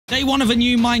Day one of a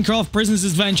new Minecraft Prisoners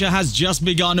adventure has just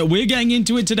begun. We're getting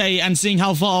into it today and seeing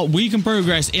how far we can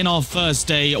progress in our first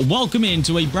day. Welcome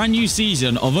into a brand new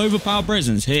season of Overpowered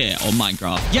Prisons here on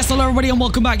Minecraft. Yes, hello everybody and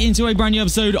welcome back into a brand new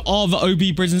episode of OP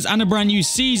Prisons and a brand new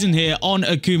season here on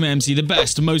AkumaMC, the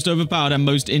best, most overpowered and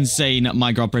most insane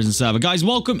Minecraft Prison server. Guys,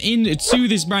 welcome into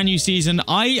this brand new season.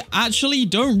 I actually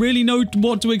don't really know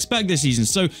what to expect this season,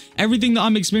 so everything that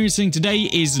I'm experiencing today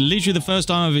is literally the first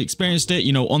time I've experienced it,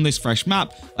 you know, on this fresh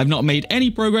map. I've not made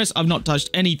any progress. I've not touched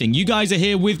anything. You guys are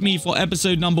here with me for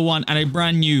episode number 1 and a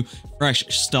brand new fresh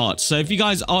start. So if you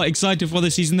guys are excited for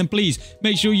this season, then please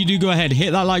make sure you do go ahead,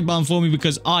 hit that like button for me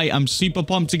because I am super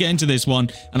pumped to get into this one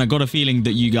and I got a feeling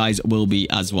that you guys will be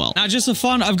as well. Now, just for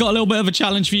fun, I've got a little bit of a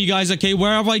challenge for you guys. Okay,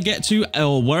 wherever I get to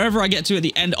at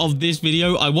the end of this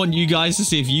video, I want you guys to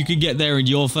see if you could get there in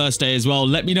your first day as well.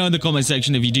 Let me know in the comment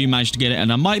section if you do manage to get it,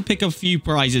 and I might pick a few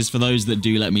prizes for those that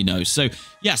do let me know. So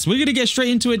yes, we're gonna get straight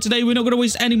into it today. We're not gonna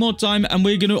waste any more time, and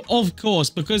we're gonna, of course,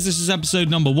 because this is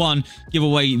episode number 1, give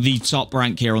away the top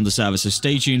rank here on the server, so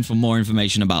stay tuned for more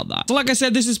information about that. So like I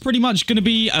said, this is pretty much going to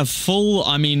be a full,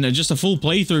 just a full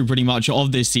playthrough pretty much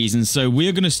of this season. So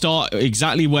we're going to start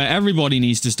exactly where everybody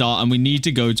needs to start, and we need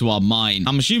to go to our mine.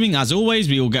 I'm assuming, as always,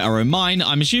 we will get our own mine.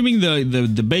 I'm assuming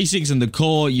the basics and the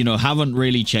core, you know, haven't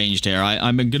really changed here.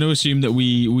 I'm going to assume that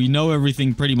we know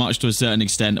everything pretty much to a certain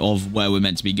extent of where we're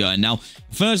meant to be going. Now,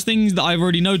 first things that I've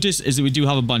already noticed is that we do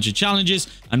have a bunch of challenges,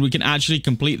 and we can actually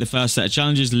complete the first set of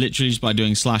challenges literally just by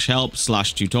doing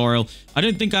 /help/tutorial. I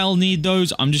don't think I'll need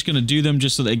those. I'm just going to do them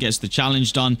just so that it gets the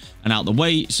challenge done and out the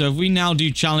way. So if we now do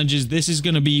challenges, this is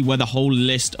going to be where the whole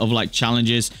list of like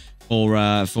challenges for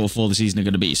the season are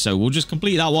going to be. So we'll just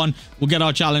complete that one, we'll get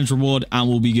our challenge reward, and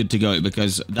we'll be good to go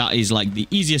because that is like the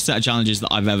easiest set of challenges that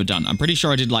I've ever done. I'm pretty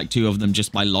sure I did like 2 of them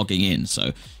just by logging in.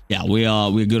 So yeah,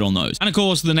 we're good on those. And of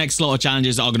course, the next lot of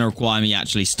challenges are going to require me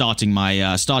actually starting my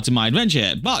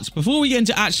adventure. But before we get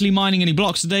into actually mining any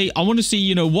blocks today, I want to see,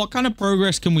 you know, what kind of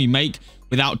progress can we make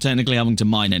without technically having to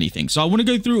mine anything. So I want to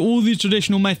go through all the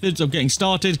traditional methods of getting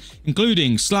started,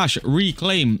 including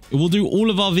 /reclaim. We'll do all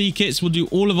of our V kits. We'll do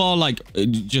all of our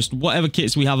just whatever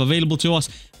kits we have available to us.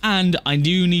 And I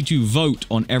do need to vote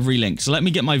on every link. So let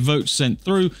me get my votes sent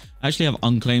through. I actually have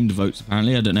unclaimed votes,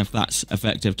 apparently. I don't know if that's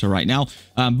effective to right now.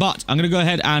 But I'm going to go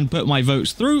ahead and put my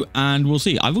votes through, and we'll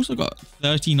see. I've also got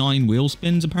 39 wheel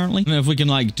spins, apparently. I don't know if we can,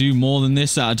 like, do more than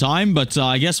this at a time, but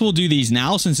I guess we'll do these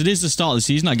now. Since it is the start of the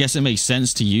season, I guess it makes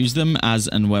sense to use them as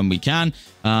and when we can.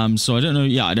 So I don't know.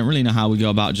 Yeah, I don't really know how we go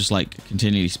about just, like,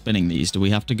 continually spinning these. Do we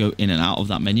have to go in and out of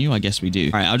that menu? I guess we do.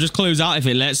 All right, I'll just close out if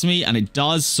it lets me, and it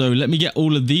does. So let me get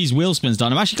all of these wheel spins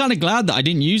done. I'm actually kind of glad that I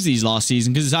didn't use these last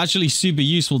season because it's actually super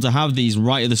useful to have these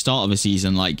right at the start of a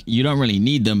season. Like, you don't really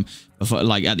need them before,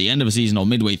 like at the end of a season or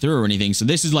midway through or anything. So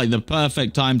this is like the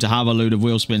perfect time to have a load of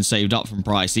wheel spins saved up from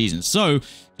prior seasons. So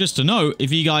just to know,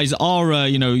 if you guys are,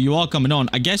 you are coming on,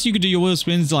 I guess you could do your wheel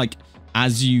spins like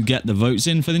as you get the votes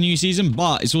in for the new season,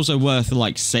 but it's also worth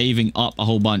like saving up a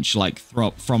whole bunch like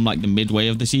from like the midway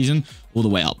of the season all the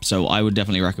way up. So I would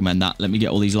definitely recommend that. Let me get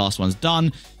all these last ones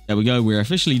done. There we go. We're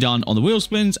officially done on the wheel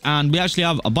spins, and we actually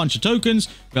have a bunch of tokens.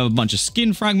 We have a bunch of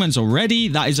skin fragments already.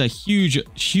 That is a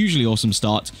hugely awesome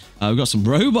start. We've got some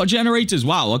robot generators.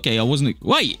 Wow. Okay.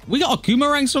 Wait, we got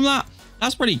Akuma ranks from that?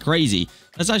 That's pretty crazy.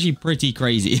 That's actually pretty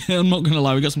crazy. I'm not going to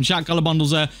lie. We got some chat color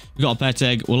bundles there. We got a pet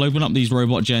egg. We'll open up these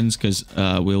robot gens because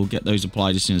we'll get those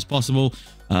applied as soon as possible.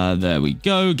 There we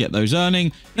go. Get those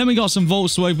earning. Then we got some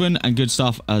vaults to open and good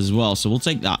stuff as well. So we'll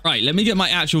take that. Right, let me get my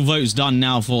actual votes done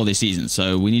now for this season.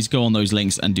 So we need to go on those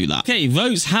links and do that. Okay,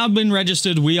 votes have been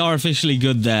registered. We are officially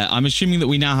good there. I'm assuming that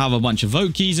we now have a bunch of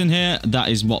vote keys in here. That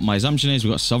is what my assumption is.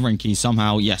 We've got sovereign keys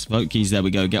somehow. Yes, vote keys. There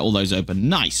we go. Get all those open.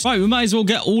 Nice. Right, we might as well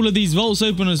get all of these vaults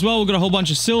open as well. We've got a whole bunch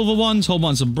of silver ones, whole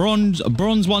bunch of bronze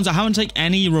ones. I haven't taken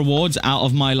any rewards out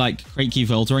of my like crate key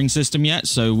filtering system yet.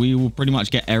 So we will pretty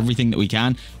much get everything that we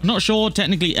can. I'm not sure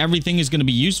technically everything is going to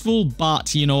be useful,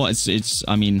 but you know,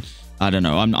 I mean, I don't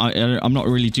know. I'm not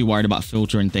really too worried about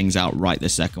filtering things out right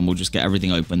this second. We'll just get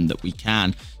everything open that we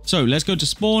can. So let's go to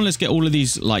spawn. Let's get all of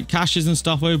these like caches and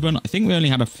stuff open. I think we only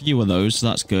had a few of those, so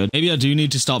that's good. Maybe I do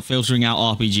need to start filtering out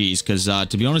RPGs because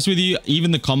to be honest with you,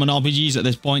 even the common RPGs at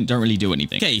this point don't really do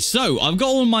anything. Okay, so I've got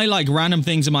all my like random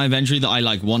things in my inventory that I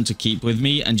like want to keep with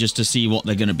me and just to see what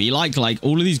they're going to be like. Like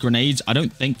all of these grenades, I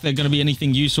don't think they're going to be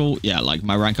anything useful. Yeah, like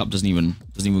my rank up doesn't even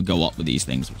go up with these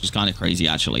things, which is kind of crazy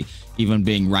actually. Even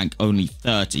being rank only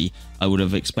 30, I would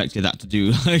have expected that to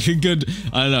do like a good,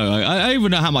 I don't know, I don't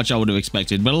even know how much I would have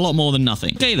expected, but a lot more than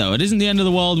nothing. Okay though, it isn't the end of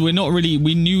the world. We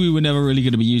knew we were never really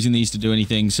going to be using these to do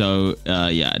anything, so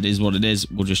yeah, it is what it is.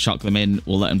 We'll just chuck them in,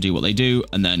 we'll let them do what they do,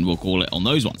 and then we'll call it on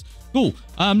those ones. Cool.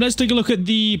 Let's take a look at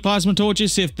the plasma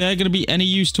torches, see if they're going to be any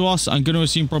use to us. I'm going to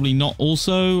assume probably not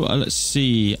also. Let's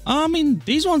see. I mean,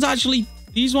 these ones actually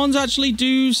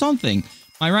do something.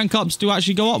 My rank ups do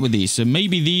actually go up with these, so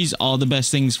maybe these are the best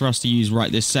things for us to use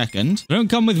right this second. They don't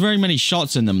come with very many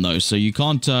shots in them though, so you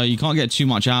can't get too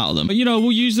much out of them. But you know,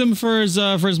 we'll use them for as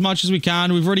much as we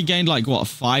can. We've already gained like what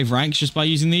 5 ranks just by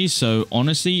using these, so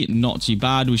honestly, not too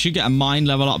bad. We should get a mine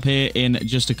level up here in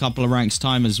just a couple of ranks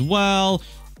time as well.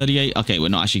 38. Okay, we're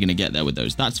not actually going to get there with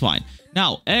those. That's fine.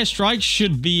 Now, airstrikes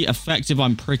should be effective,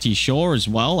 I'm pretty sure, as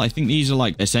well. I think these are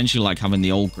like essentially like having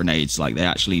the old grenades, like they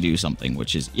actually do something,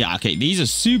 which is, yeah, okay, these are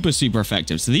super, super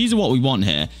effective. So these are what we want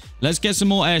here. Let's get some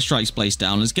more airstrikes placed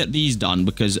down. Let's get these done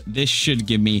because this should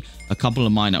give me a couple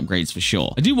of mine upgrades for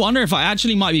sure. I do wonder if I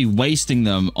actually might be wasting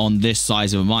them on this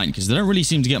size of a mine because they don't really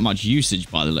seem to get much usage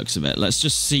by the looks of it. Let's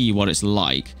just see what it's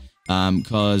like.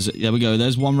 Because there we go.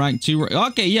 There's 1 rank, 2 rank.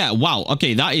 Okay, yeah, wow.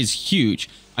 Okay, that is huge.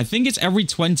 I think it's every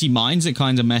 20 mines it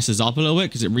kind of messes up a little bit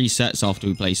because it resets after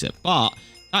we place it. But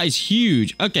that is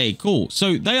huge. Okay, cool.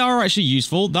 So they are actually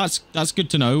useful. That's good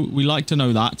to know. We like to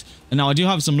know that. And now I do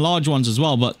have some large ones as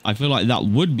well, but I feel like that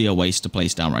would be a waste to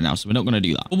place down right now. So we're not going to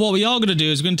do that. But what we are going to do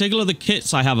is we're going to take a look at the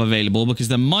kits I have available because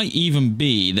there might even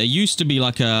be, there used to be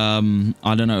like a,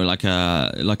 I don't know, like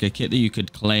a kit that you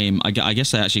could claim. I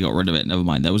guess I actually got rid of it. Never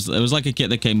mind. There was like a kit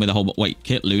that came with a whole, wait,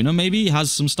 Kit Luna maybe has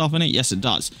some stuff in it. Yes, it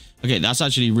does. Okay, that's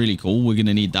actually really cool. We're going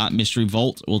to need that. Mystery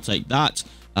Vault. We'll take that.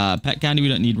 Pet candy we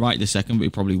don't need right this second, but we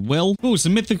probably will. Cool, so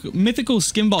mythical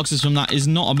skin boxes from that is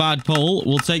not a bad pull.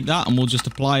 We'll take that and we'll just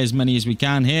apply as many as we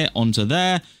can here onto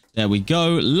there. There we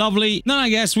go. Lovely. Then I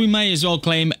guess we may as well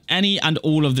claim any and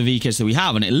all of the V-kits that we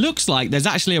have. And it looks like there's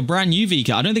actually a brand new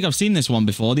V-kit. I don't think I've seen this one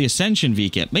before, the Ascension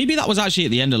V-kit. Maybe that was actually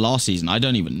at the end of last season. I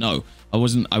don't even know. I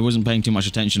wasn't paying too much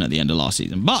attention at the end of last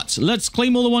season. But let's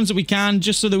claim all the ones that we can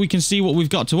just so that we can see what we've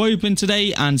got to open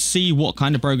today and see what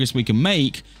kind of progress we can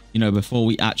make, you know, before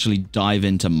we actually dive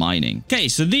into mining. Okay,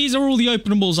 so these are all the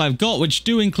openables I've got, which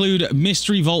do include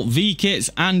Mystery Vault V-Kits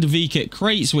and V-Kit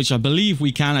crates, which I believe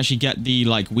we can actually get the,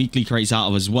 like, weekly crates out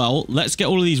of as well. Let's get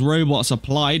all of these robots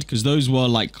applied, because those were,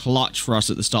 like, clutch for us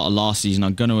at the start of last season.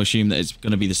 I'm going to assume that it's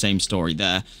going to be the same story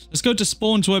there. Let's go to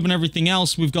spawn to open everything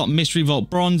else. We've got Mystery Vault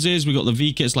bronzes. We've got the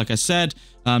V-Kits, like I said.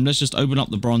 Let's just open up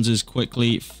the bronzes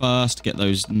quickly first, get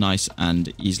those nice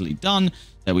and easily done.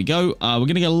 There we go. We're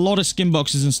going to get a lot of skin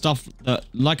boxes and stuff that,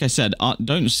 like I said,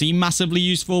 don't seem massively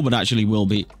useful, but actually will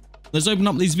be. Let's open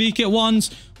up these V-Kit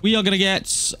ones. We are going to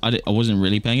get... I wasn't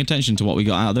really paying attention to what we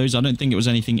got out of those. I don't think it was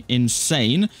anything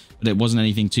insane, but it wasn't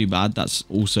anything too bad. That's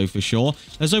also for sure.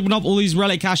 Let's open up all these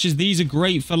relic caches. These are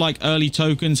great for, like, early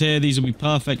tokens here. These will be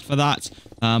perfect for that.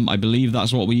 I believe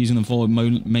that's what we're using them for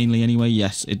mainly anyway.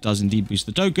 Yes, it does indeed boost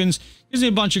the tokens. Gives me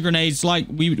a bunch of grenades. Like,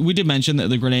 we did mention that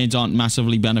the grenades aren't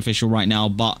massively beneficial right now,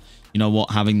 but... you know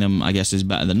what? Having them, I guess, is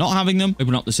better than not having them.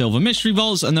 Open up the silver mystery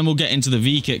vaults, and then we'll get into the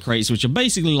V-Kit crates, which are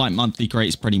basically like monthly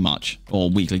crates pretty much, or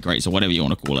weekly crates, or whatever you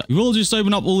want to call it. We will just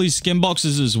open up all these skin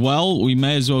boxes as well. We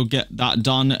may as well get that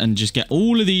done and just get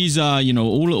all of these, you know,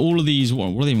 all of these, what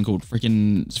are they even called?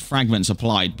 Freaking fragments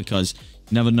applied, because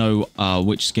you never know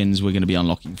which skins we're going to be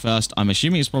unlocking first. I'm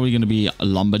assuming it's probably going to be a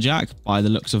lumberjack by the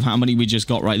looks of how many we just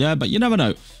got right there, but you never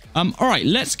know. All right,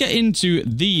 let's get into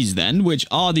these then, which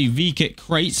are the V-Kit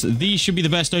crates. These should be the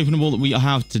best openable that we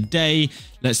have today.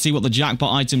 Let's see what the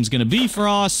jackpot item is going to be for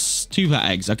us. 2 pet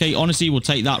eggs. Okay, honestly, we'll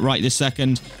take that right this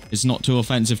second. It's not too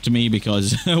offensive to me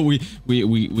because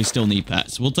we still need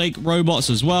pets. We'll take robots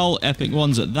as well. Epic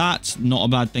ones at that. Not a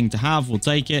bad thing to have. We'll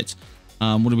take it.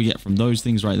 What do we get from those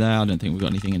things right there? I don't think we've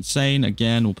got anything insane.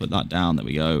 Again, we'll put that down. There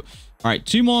we go. All right,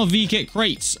 2 more V-Kit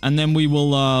crates, and then we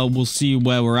will we'll see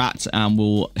where we're at, and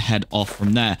we'll head off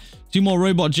from there. 2 more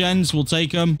robot gens, we'll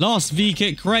take them. Last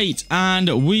V-Kit crate,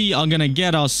 and we are gonna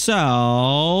get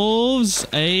ourselves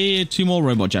 2 more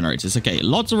robot generators. Okay,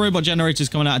 lots of robot generators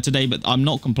coming out today, but I'm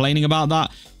not complaining about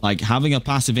that. Like, having a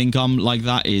passive income like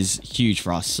that is huge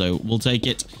for us, so we'll take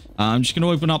it. I'm just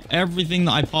gonna open up everything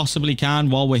that I possibly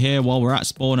can while we're here, while we're at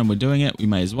spawn, and we're doing it. We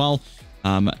may as well.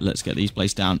 Let's get these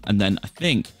placed down, and then I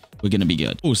think we're going to be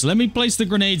good. Oh, so let me place the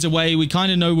grenades away. We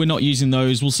kind of know we're not using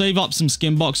those. We'll save up some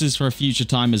skin boxes for a future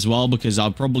time as well, because I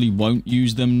probably won't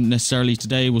use them necessarily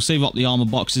today. We'll save up the armor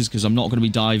boxes because I'm not going to be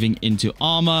diving into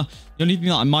armor. The only thing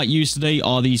that I might use today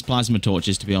are these plasma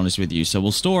torches, to be honest with you. So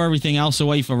we'll store everything else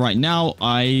away for right now.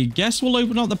 I guess we'll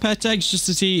open up the pet eggs just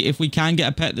to see if we can get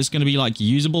a pet that's going to be like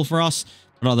usable for us.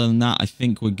 But other than that, I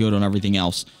think we're good on everything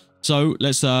else. So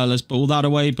let's put all that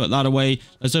away, put that away.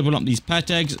 Let's open up these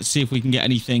pet eggs, see if we can get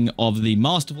anything of the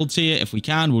masterful tier. If we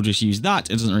can, we'll just use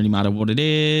that. It doesn't really matter what it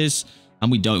is.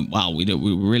 And we don't. Wow, we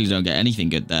really don't get anything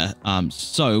good there.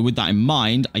 So with that in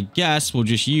mind, I guess we'll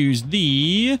just use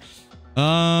the...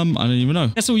 I don't even know.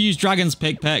 Guess we'll use Dragon's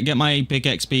Pick Pet, get my pick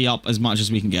XP up as much as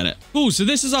we can get it. Cool, so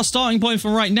this is our starting point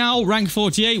for right now. Rank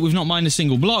 48, we've not mined a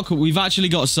single block. We've actually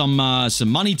got some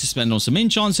money to spend on some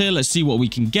enchants here. Let's see what we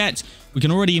can get. We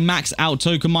can already max out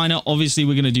Token Miner. Obviously,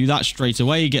 we're going to do that straight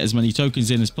away, get as many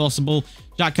tokens in as possible.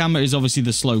 Jackhammer is obviously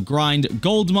the slow grind.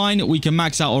 Gold Mine, we can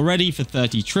max out already for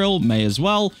 30 trill, may as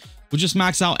well. We'll just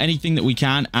max out anything that we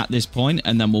can at this point,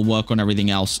 and then we'll work on everything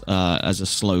else as a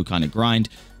slow kind of grind.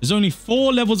 There's only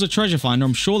 4 levels of Treasure Finder.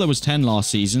 I'm sure there was 10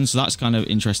 last season, so that's kind of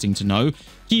interesting to know.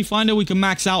 Key Finder we can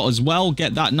max out as well,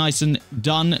 get that nice and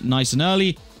done, nice and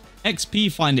early.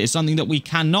 XP Finder is something that we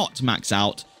cannot max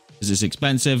out because it's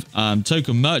expensive.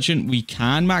 Token Merchant we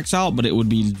can max out, but it would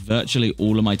be virtually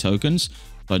all of my tokens,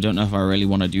 so I don't know if I really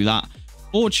want to do that.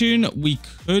 Fortune we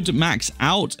could max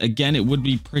out. Again, it would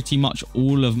be pretty much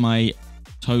all of my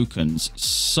tokens.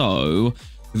 So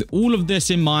with all of this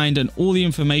in mind and all the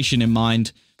information in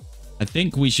mind, I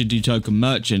think we should do Token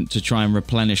Merchant to try and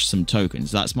replenish some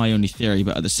tokens. That's my only theory,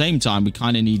 but at the same time, we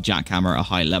kind of need Jackhammer at a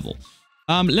high level.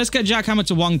 Let's get Jackhammer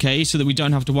to 1k so that we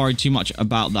don't have to worry too much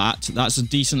about that. That's a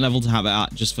decent level to have it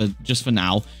at just for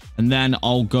now. And then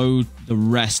I'll go the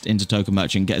rest into Token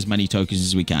Merchant, get as many tokens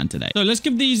as we can today. So let's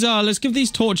give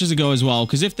these torches a go as well,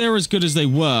 because if they're as good as they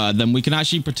were, then we can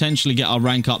actually potentially get our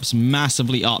rank ups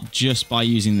massively up just by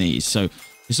using these. So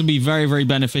this will be very, very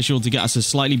beneficial to get us a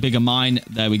slightly bigger mine.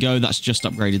 There we go. That's just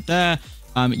upgraded there.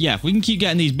 Yeah, if we can keep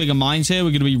getting these bigger mines here,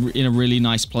 we're going to be in a really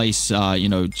nice place, you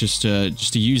know, just to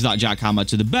use that jackhammer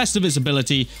to the best of its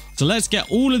ability. So let's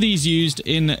get all of these used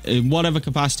in whatever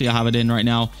capacity I have it in right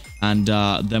now, and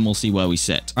then we'll see where we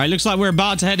sit. All right, looks like we're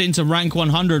about to head into rank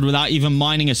 100 without even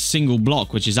mining a single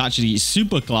block, which is actually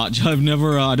super clutch. I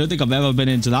don't think I've ever been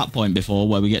into that point before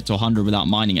where we get to 100 without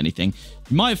mining anything.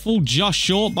 We might fall just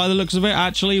short by the looks of it,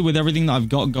 actually, with everything that I've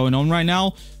got going on right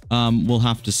now. We'll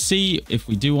have to see if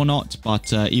we do or not,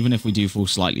 but even if we do fall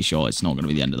slightly short, it's not going to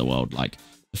be the end of the world. Like,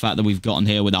 the fact that we've gotten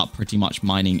here without pretty much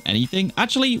mining anything.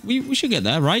 Actually, we should get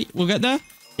there, right? We'll get there?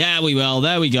 Yeah, we will.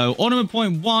 There we go. Ornament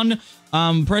point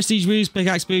 1, prestige boost,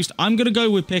 pickaxe boost. I'm going to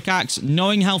go with pickaxe.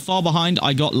 Knowing how far behind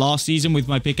I got last season with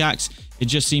my pickaxe, it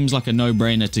just seems like a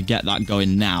no-brainer to get that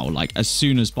going now, like as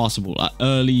soon as possible, at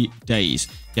early days.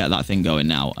 Get that thing going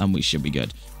now, and we should be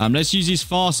good. Let's use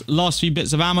these last few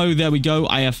bits of ammo. There we go.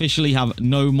 I officially have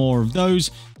no more of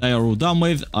those. They are all done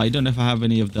with. I don't know if I have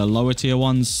any of the lower tier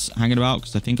ones hanging about,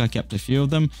 because I think I kept a few of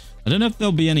them. I don't know if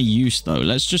there'll be any use, though.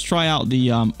 Let's just try out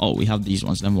the... oh, we have these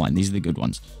ones. Never mind. These are the good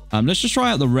ones. Let's just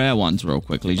try out the rare ones real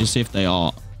quickly, just see if they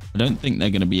are... I don't think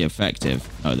they're going to be effective.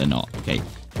 No, they're not. Okay.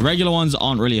 The regular ones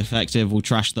aren't really effective. We'll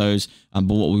trash those. But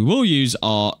what we will use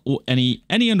are any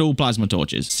and all plasma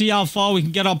torches. See how far we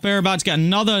can get up here. About to get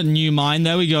another new mine.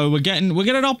 There we go. We're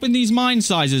getting up in these mine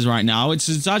sizes right now.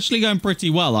 It's actually going pretty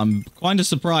well. I'm kind of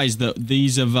surprised that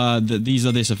these are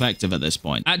this effective at this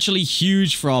point. Actually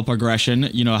huge for our progression.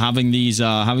 You know, having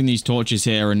these torches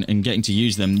here and getting to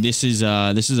use them. This is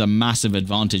a massive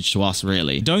advantage to us,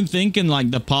 really. Don't think in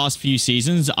like the past few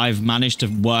seasons I've managed to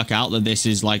work out that this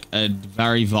is like a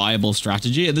very viable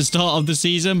strategy at the start of the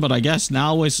season, but I guess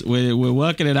now we're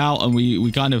working it out, and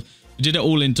we kind of did it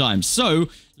all in time. So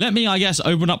let me, I guess,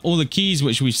 open up all the keys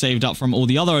which we've saved up from all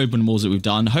the other open walls that we've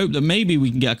done. Hope that maybe we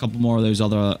can get a couple more of those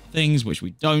other things, which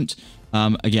we don't.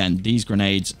 Again, these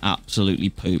grenades absolutely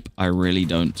poop. I really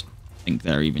don't think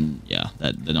they're even, yeah,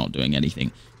 they're not doing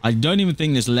anything. I don't even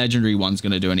think this legendary one's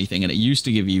going to do anything, and it used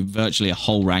to give you virtually a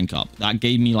whole rank up. That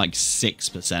gave me like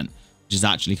 6%. Which is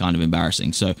actually kind of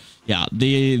embarrassing. So yeah,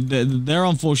 they're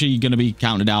unfortunately going to be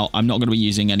counted out. I'm not going to be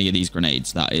using any of these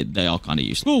grenades. They are kind of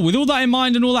useful. Cool. With all that in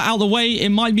mind and all that out of the way, it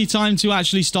might be time to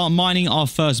actually start mining our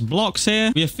first blocks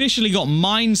here. We officially got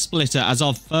Mine Splitter as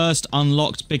our first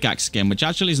unlocked pickaxe skin, which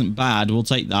actually isn't bad. We'll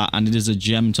take that, and it is a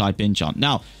gem type enchant.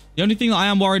 Now, the only thing that I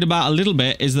am worried about a little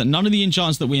bit is that none of the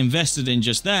enchants that we invested in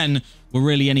just then were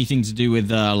really anything to do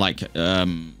with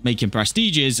making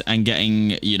prestiges and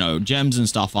getting, you know, gems and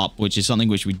stuff up, which is something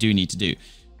which we do need to do.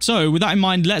 So with that in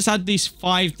mind, let's add these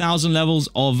 5,000 levels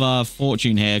of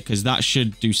fortune here, because that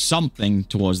should do something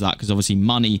towards that, because obviously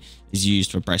money is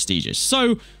used for prestiges.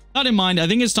 So That in mind, I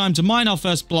think it's time to mine our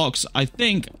first blocks. I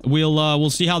think we'll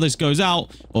see how this goes out,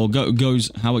 or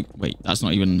goes how it. Wait, that's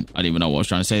not even. I didn't even know what I was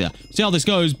trying to say there. See how this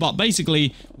goes, but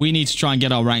basically we need to try and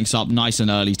get our ranks up nice and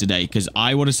early today, because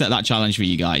I would have set that challenge for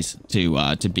you guys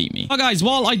to beat me. But guys,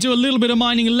 while I do a little bit of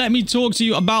mining, let me talk to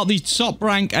you about the top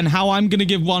rank and how I'm gonna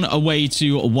give one away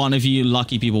to one of you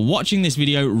lucky people watching this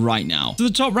video right now. So the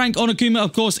top rank on Akuma,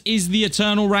 of course, is the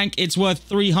Eternal rank. It's worth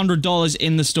 $300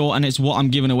 in the store, and it's what I'm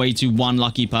giving away to one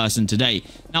lucky person today.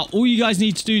 Now, all you guys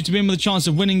need to do to be in with a chance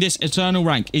of winning this Eternal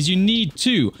rank is you need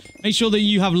to make sure that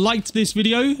you have liked this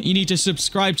video. You need to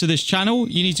subscribe to this channel.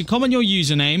 You need to comment your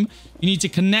username. You need to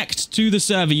connect to the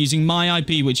server using my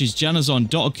IP, which is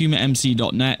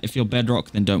generzon.akumamc.net. If you're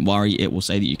Bedrock, then don't worry. It will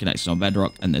say that you connected on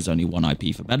Bedrock, and there's only one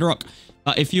IP for Bedrock.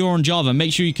 If you're on Java,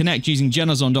 make sure you connect using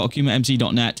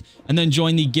generzon.akumamc.net and then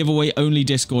join the giveaway only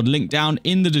Discord link down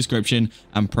in the description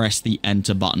and press the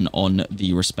enter button on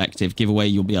the respective giveaway.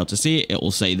 You'll be able to see it. It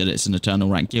will say that it's an Eternal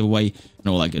rank giveaway and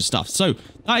all that good stuff. So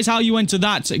that is how you enter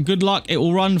that. Good luck. It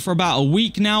will run for about a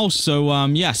week now. So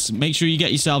yes, make sure you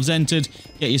get yourselves entered,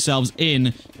 get yourselves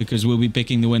in, because we'll be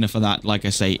picking the winner for that, like I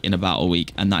say, in about a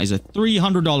week. And that is a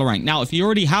 $300 rank. Now, if you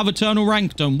already have Eternal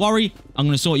rank, don't worry. I'm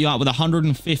going to sort you out with a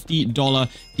 $150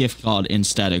 gift card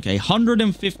instead, okay?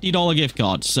 $150 gift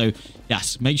card. So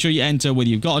yes, make sure you enter whether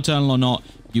you've got Eternal or not.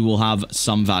 You will have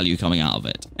some value coming out of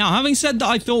it. Now, having said that,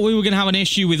 I thought we were going to have an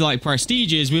issue with like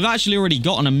prestiges. We've actually already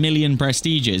gotten 1 million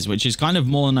prestiges, which is kind of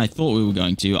more than I thought we were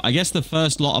going to. I guess the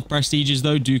first lot of prestiges,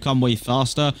 though, do come way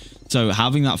faster. So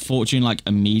having that fortune like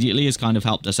immediately has kind of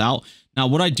helped us out. Now,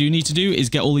 what I do need to do is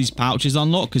get all these pouches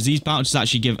unlocked, because these pouches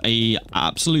actually give a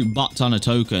absolute butt ton of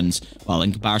tokens, well,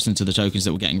 in comparison to the tokens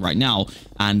that we're getting right now,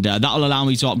 and that'll allow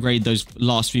me to upgrade those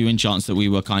last few enchants that we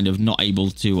were kind of not able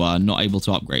to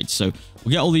upgrade. So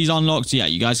we'll get all these unlocked. Yeah,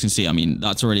 you guys can see, I mean,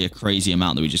 that's already a crazy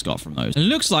amount that we just got from those. It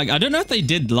looks like, I don't know if they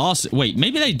did last, wait,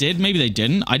 maybe they did, maybe they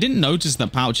didn't. I didn't notice the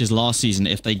pouches last season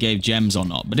if they gave gems or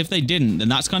not, but if they didn't, then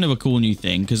that's kind of a cool new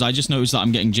thing, because I just noticed that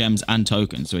I'm getting gems and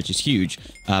tokens, which is huge,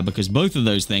 because both of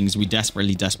those things we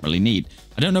desperately need.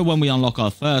 I don't know when we unlock our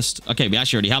first. Okay, we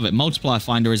actually already have it. Multiplier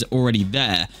finder is already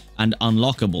there and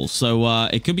unlockable, so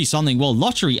it could be something. Well,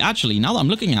 lottery, actually, now that I'm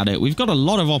looking at it, we've got a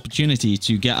lot of opportunity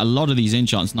to get a lot of these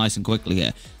enchants nice and quickly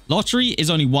here. Lottery is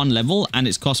only 1 level and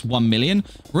it's cost 1 million.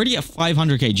 We're already at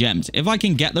 500k gems. If I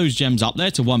can get those gems up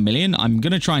there to 1 million, I'm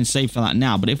gonna try and save for that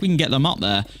now, but if we can get them up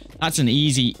there, that's an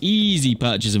easy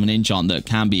purchase of an enchant that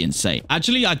can be insane.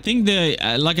 Actually, I think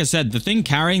like I said, the thing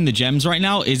carrying the gems right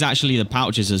now is actually the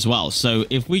pouches as well. So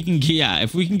if we can,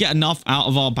 if we can get enough out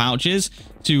of our pouches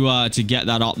to get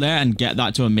that up there and get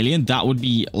that to 1 million, that would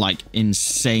be like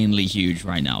insanely huge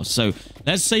right now. So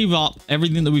let's save up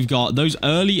everything that we've got. Those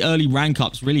early rank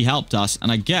ups really helped us,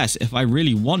 and I guess if I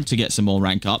really want to get some more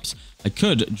rank ups, I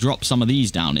could drop some of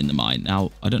these down in the mine. Now,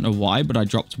 I don't know why, but I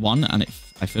dropped one, and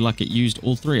I feel like it used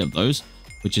all 3 of those,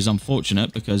 which is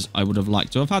unfortunate because I would have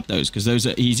liked to have had those, because those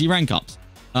are easy rank ups.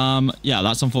 Yeah,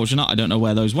 that's unfortunate. I don't know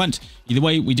where those went. Either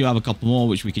way, we do have a couple more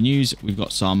which we can use. We've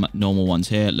got some normal ones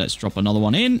here. Let's drop another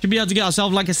one in. Should be able to get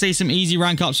ourselves, like I say, some easy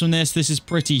rank ups from this. This is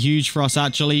pretty huge for us,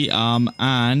 actually.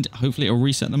 And hopefully it'll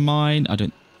reset the mine. I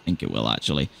don't think it will,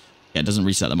 actually. Yeah, it doesn't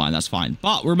reset the mine. That's fine.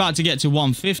 But we're about to get to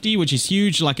 150, which is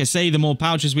huge. Like I say, the more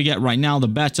pouches we get right now, the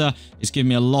better. It's giving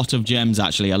me a lot of gems,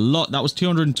 actually. A lot. That was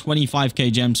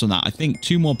 225k gems from that. I think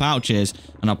 2 more pouches,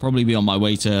 and I'll probably be on my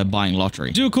way to buying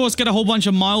lottery. Do, of course, get a whole bunch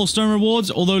of milestone rewards.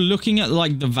 Although looking at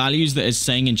like the values that it's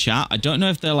saying in chat, I don't know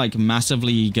if they're like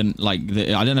massively gonna I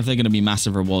don't know if they're going to be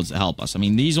massive rewards that help us. I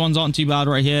mean, these ones aren't too bad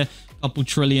right here. Couple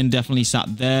trillion definitely sat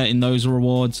there in those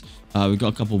rewards. We've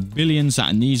got a couple billion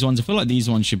sat in these ones. I feel like these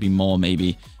ones should be more,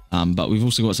 maybe. But we've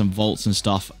also got some vaults and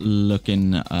stuff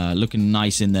looking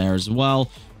nice in there as well.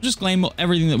 Just claim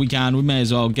everything that we can. We may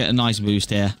as well get a nice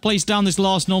boost here. Place down this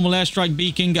last normal airstrike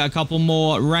beacon. Get a couple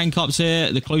more rank ups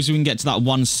here. The closer we can get to that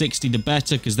 160, the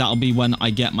better, because that'll be when I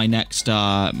get my next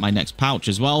pouch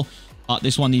as well. But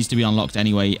this one needs to be unlocked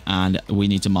anyway, and we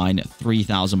need to mine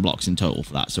 3,000 blocks in total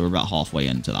for that. So we're about halfway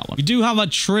into that one. We do have a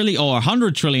trillion, or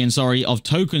 100 trillion, sorry, of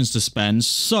tokens to spend.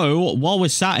 So while we're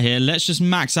sat here, let's just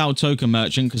max out Token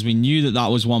Merchant, because we knew that that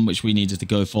was one which we needed to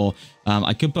go for.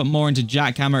 I could put more into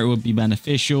Jackhammer. It would be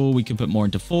beneficial. We could put more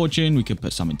into Fortune. We could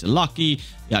put some into Lucky.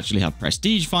 We actually have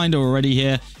Prestige Finder already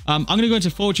here. I'm going to go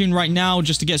into Fortune right now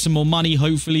just to get some more money.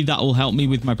 Hopefully that will help me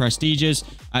with my Prestiges.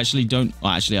 I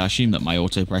assume that my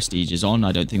Auto Prestige is on.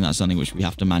 I don't think that's something which we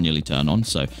have to manually turn on.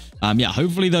 So, yeah,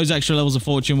 hopefully those extra levels of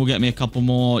Fortune will get me a couple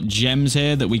more gems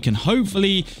here that we can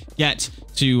hopefully get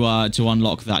to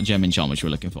unlock that gem enchant which we're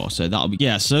looking for. So that'll be,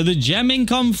 yeah, so the gem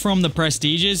income from the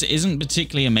Prestiges isn't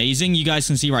particularly amazing. thing you guys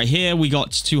can see right here, we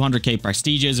got 200k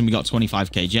prestiges and we got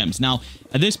 25k gems. Now,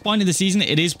 at this point in the season,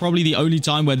 it is probably the only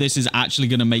time where this is actually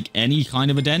going to make any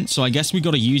kind of a dent. So I guess we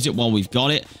got to use it while we've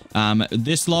got it.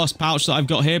 This last pouch that I've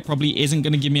got here probably isn't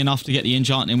going to give me enough to get the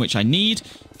enchant in which I need.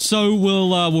 So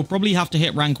we'll probably have to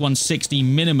hit rank 160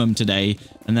 minimum today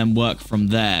and then work from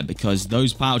there, because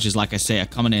those pouches, like I say, are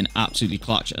coming in absolutely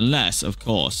clutch. Unless, of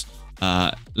course,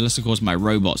 my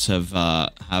robots have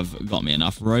got me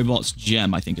enough. Robots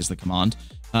gem, I think, is the command.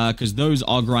 Because those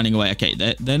are grinding away. Okay,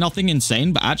 they're nothing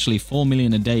insane, but actually 4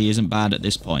 million a day isn't bad at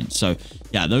this point. So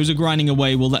yeah, those are grinding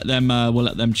away. We'll let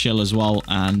them chill as well.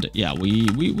 And yeah,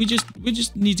 we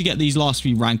just need to get these last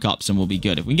few rank ups and we'll be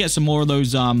good. If we can get some more of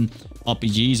those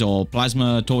RPGs or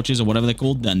plasma torches or whatever they're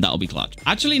called, then that'll be clutch.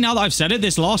 Actually, now that I've said it,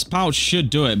 this last pouch should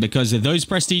do it, because those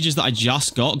prestiges that I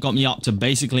just got me up to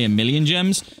basically 1 million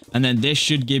gems, and then this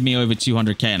should give me over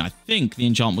 200k. And I think the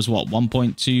enchant was what,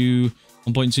 1.2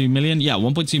 million? Yeah,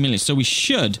 1.2 million. So we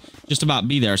should just about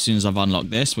be there as soon as I've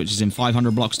unlocked this, which is in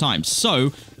 500 blocks time. So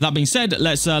that being said,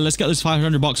 let's get those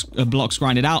 500 blocks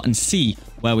grinded out and see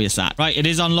where we are at. Right, it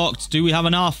is unlocked. Do we have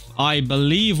enough? I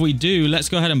believe we do. Let's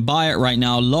go ahead and buy it right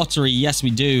now. Lottery, yes,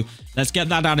 we do. Let's get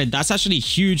that added. That's actually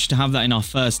huge to have that in our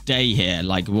first day here.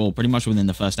 Like, well, pretty much within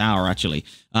the first hour, actually.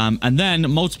 And then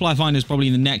multiply finder is probably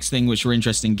the next thing which we're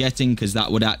interested in getting, because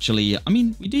that would actually, I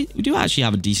mean, we do actually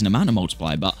have a decent amount of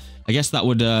multiply, but I guess that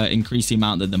would increase the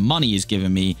amount that the money is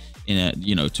giving me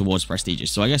in towards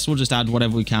prestigious. So I guess we'll just add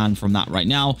whatever we can from that right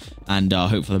now and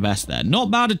hope for the best there.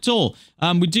 Not bad at all.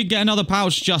 We did get another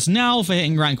pouch just now for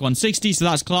hitting rank 160, so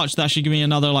that's clutch. That should give me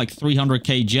another like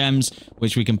 300k gems,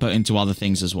 which we can put into other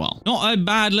things as well. Not a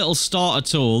bad little start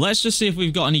at all. Let's just see if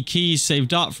we've got any keys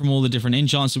saved up from all the different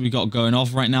enchants that we've got going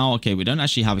off right now. Okay, we don't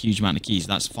actually have a huge amount of keys.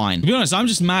 That's fine. To be honest, I'm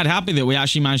just mad happy that we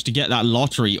actually managed to get that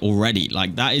lottery already.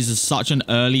 Like, that is such an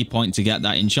early point to get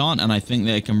that enchant, and I think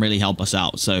that it can really help us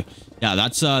out. So yeah,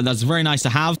 that's very nice to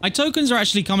have. My tokens are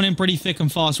actually coming in pretty thick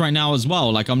and fast right now as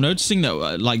well. Like, I'm noticing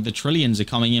that like the trillions are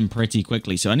coming in pretty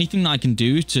quickly. So anything that I can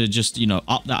do to just,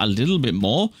 up that a little bit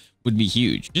more would be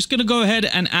huge. Just gonna go ahead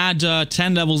and add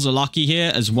 10 levels of lucky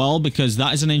here as well, because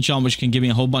that is an enchant which can give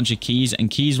me a whole bunch of keys, and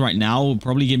keys right now will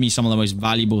probably give me some of the most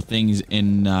valuable things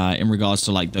in regards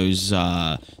to like those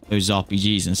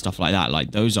RPGs and stuff like that.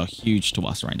 Like, those are huge to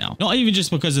us right now. Not even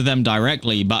just because of them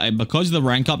directly, but because of the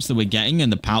rank ups that we're getting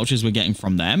and the pouches we're getting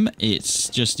from them. It's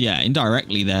just, yeah,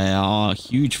 indirectly they are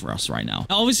huge for us right now.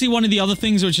 Now, obviously, one of the other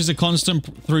things which is a constant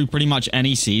through pretty much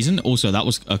any season. Also, that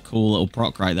was a cool little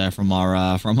proc right there from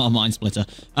our Mind Splitter.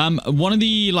 One of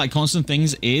the like constant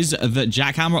things is that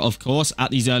Jackhammer, of course, at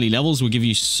these early levels will give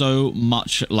you so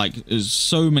much, like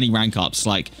so many rank ups.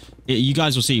 Like, you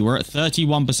guys will see we're at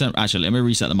 31%. Actually, let me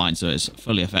reset the mine so it's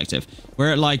fully effective.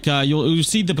 We're at like you'll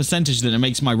see the percentage that it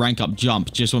makes my rank up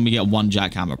jump just when we get one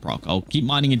Jackhammer proc. I'll keep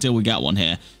mining until we get one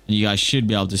here, and you guys should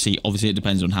be able to see. Obviously, it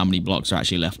depends on how many blocks are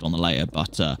actually left on the layer,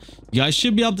 but you guys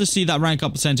should be able to see that rank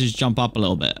up percentage jump up a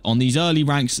little bit on these early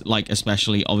ranks. Like,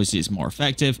 especially, obviously, it's more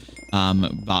effective,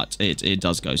 but it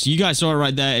does go. So you guys saw it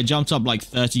right there. It jumped up like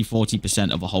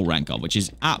 30-40% of a whole rank up, which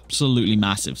is absolutely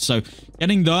massive. So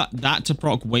getting that to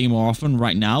proc way more often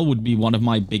right now would be one of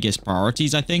my biggest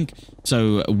priorities, I think.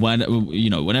 So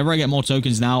whenever I get more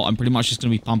tokens now, I'm pretty much just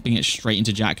going to be pumping it straight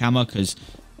into Jackhammer, because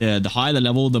the higher the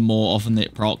level, the more often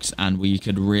it procs, and we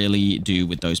could really do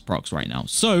with those procs right now.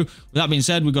 So with that being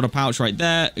said, we've got a pouch right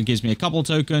there. It gives me a couple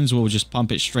tokens. We'll just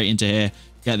pump it straight into here,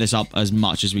 get this up as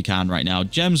much as we can right now.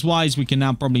 Gems wise, we can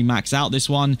now probably max out this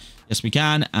one. Yes, we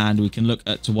can, and we can look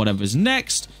to whatever's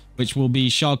next, which will be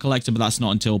Shard Collector, but that's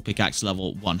not until pickaxe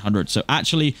level 100. So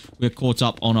actually, we're caught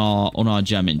up on our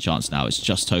gem enchants now. It's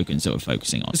just tokens that we're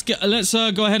focusing on. Let's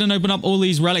go ahead and open up all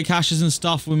these relic hashes and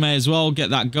stuff. We may as well get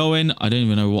that going. I don't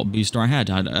even know what booster I had.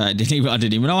 I didn't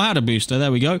even know I had a booster.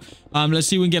 There we go. Let's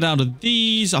see what we can get out of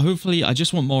these. Hopefully, I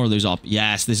just want more of those up.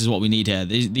 Yes, this is what we need here.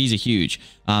 These are huge.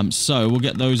 So we'll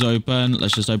get those open.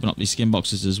 Let's just open up these skin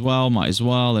boxes as well. Might as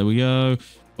well. There we go.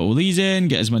 Put all these in,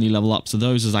 get as many level ups of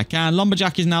those as I can.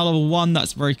 Lumberjack is now level 1.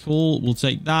 That's very cool. We'll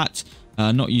take that.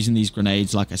 Not using these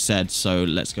grenades, like I said. So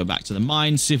let's go back to the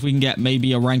mine. See if we can get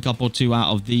maybe a rank up or two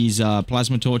out of these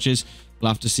plasma torches. We'll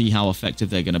have to see how effective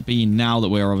they're going to be now that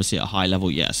we're obviously at a high level.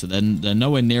 Yeah, so then they're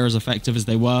nowhere near as effective as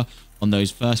they were on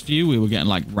those first few. We were getting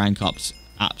like rank ups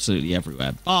absolutely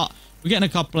everywhere. But we're getting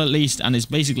a couple at least, and it's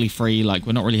basically free. Like,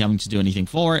 we're not really having to do anything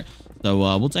for it. So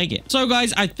we'll take it. So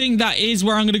guys, I think that is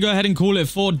where I'm going to go ahead and call it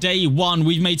for day one.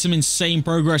 We've made some insane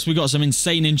progress. We got some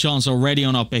insane enchants already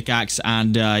on our pickaxe.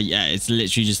 And yeah, it's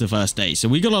literally just the first day. So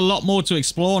we got a lot more to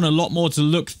explore and a lot more to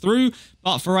look through.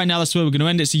 But for right now, that's where we're going to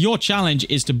end it. So your challenge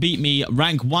is to beat me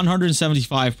rank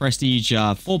 175 prestige,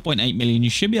 4.8 million. You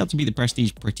should be able to beat the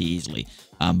prestige pretty easily.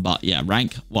 But yeah,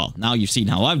 rank, well, now you've seen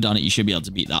how I've done it, you should be able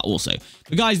to beat that also.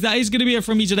 But guys, that is going to be it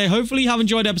from me today. Hopefully you have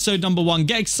enjoyed episode number 1.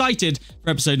 Get excited for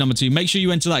episode number 2. Make sure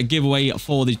you enter that giveaway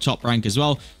for the top rank as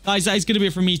well. Guys, that is going to be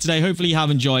it from me today. Hopefully you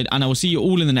have enjoyed, and I will see you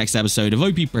all in the next episode of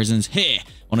OP Prisons here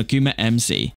on AkumaMC.